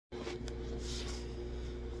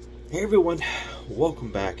Hey everyone,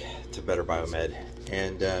 welcome back to Better Biomed.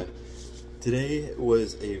 And today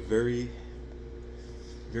was a very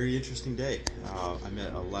interesting day. I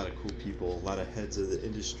met a lot of cool people, a lot of heads of the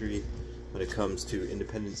industry when it comes to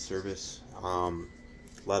independent service. A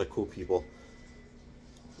lot of cool people.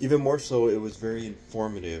 Even more so, it was very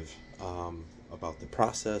informative about the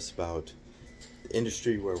process, about the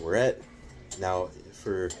industry, where we're at. Now,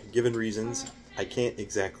 for given reasons, I can't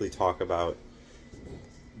exactly talk about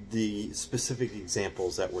the specific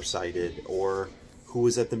examples that were cited or who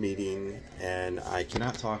was at the meeting, and I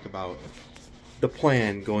cannot talk about the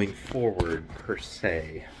plan going forward per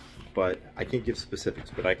se, but I can't give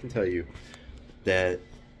specifics. But I can tell you that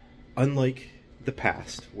unlike the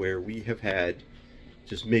past, where we have had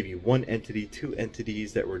just maybe one entity, two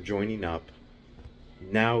entities that were joining up,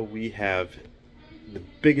 now we have the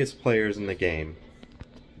biggest players in the game.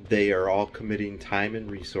 They are all committing time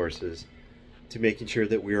and resources to making sure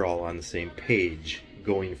that we're all on the same page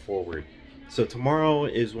going forward. So tomorrow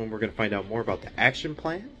is when we're going to find out more about the action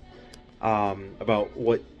plan, about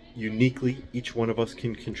what uniquely each one of us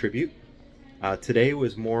can contribute. Today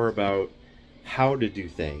was more about how to do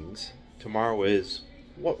things. Tomorrow is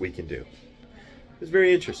what we can do. It's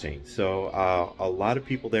very interesting. So a lot of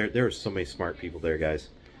people there. There are so many smart people there, guys.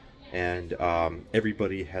 And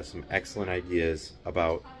everybody has some excellent ideas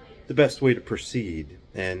about the best way to proceed.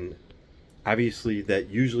 And obviously that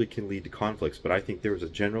usually can lead to conflicts, but I think there was a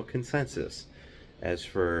general consensus as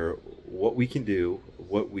for what we can do,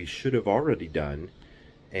 what we should have already done,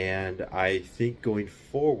 and I think going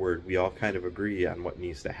forward we all kind of agree on what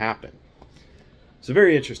needs to happen. So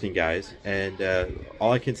very interesting, guys, and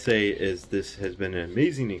all I can say is this has been an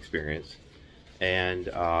amazing experience, and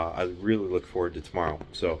I really look forward to tomorrow.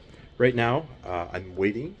 So right now I'm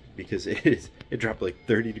waiting because it dropped like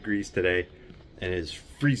 30 degrees today, and it's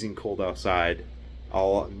freezing cold outside.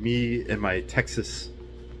 Me in my Texas,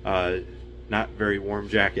 not very warm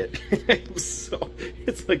jacket. So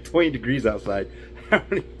it's like 20 degrees outside.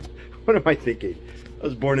 What am I thinking? I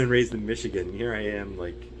was born and raised in Michigan. Here I am,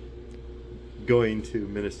 like going to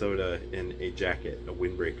Minnesota in a jacket, a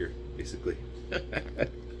windbreaker, basically.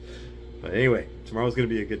 But anyway, tomorrow's gonna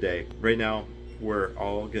be a good day. Right now, we're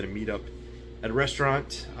all gonna meet up at a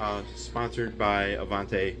restaurant sponsored by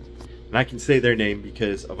Avante. And I can say their name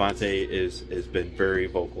because Avante has been very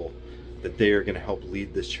vocal that they are going to help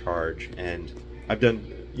lead this charge. And I've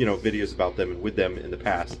done, videos about them and with them in the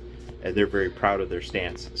past, and they're very proud of their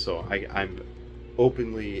stance. So I'm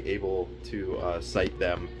openly able to cite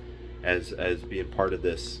them as being part of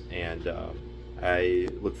this, and I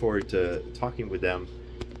look forward to talking with them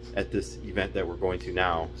at this event that we're going to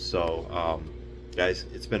now. So guys,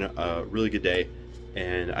 it's been a really good day.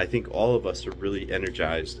 And I think all of us are really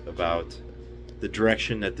energized about the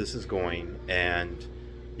direction that this is going, and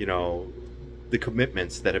the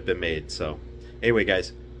commitments that have been made. So anyway,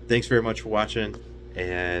 guys, thanks very much for watching,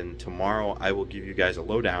 and tomorrow I will give you guys a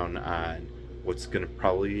lowdown on what's going to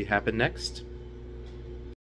probably happen next.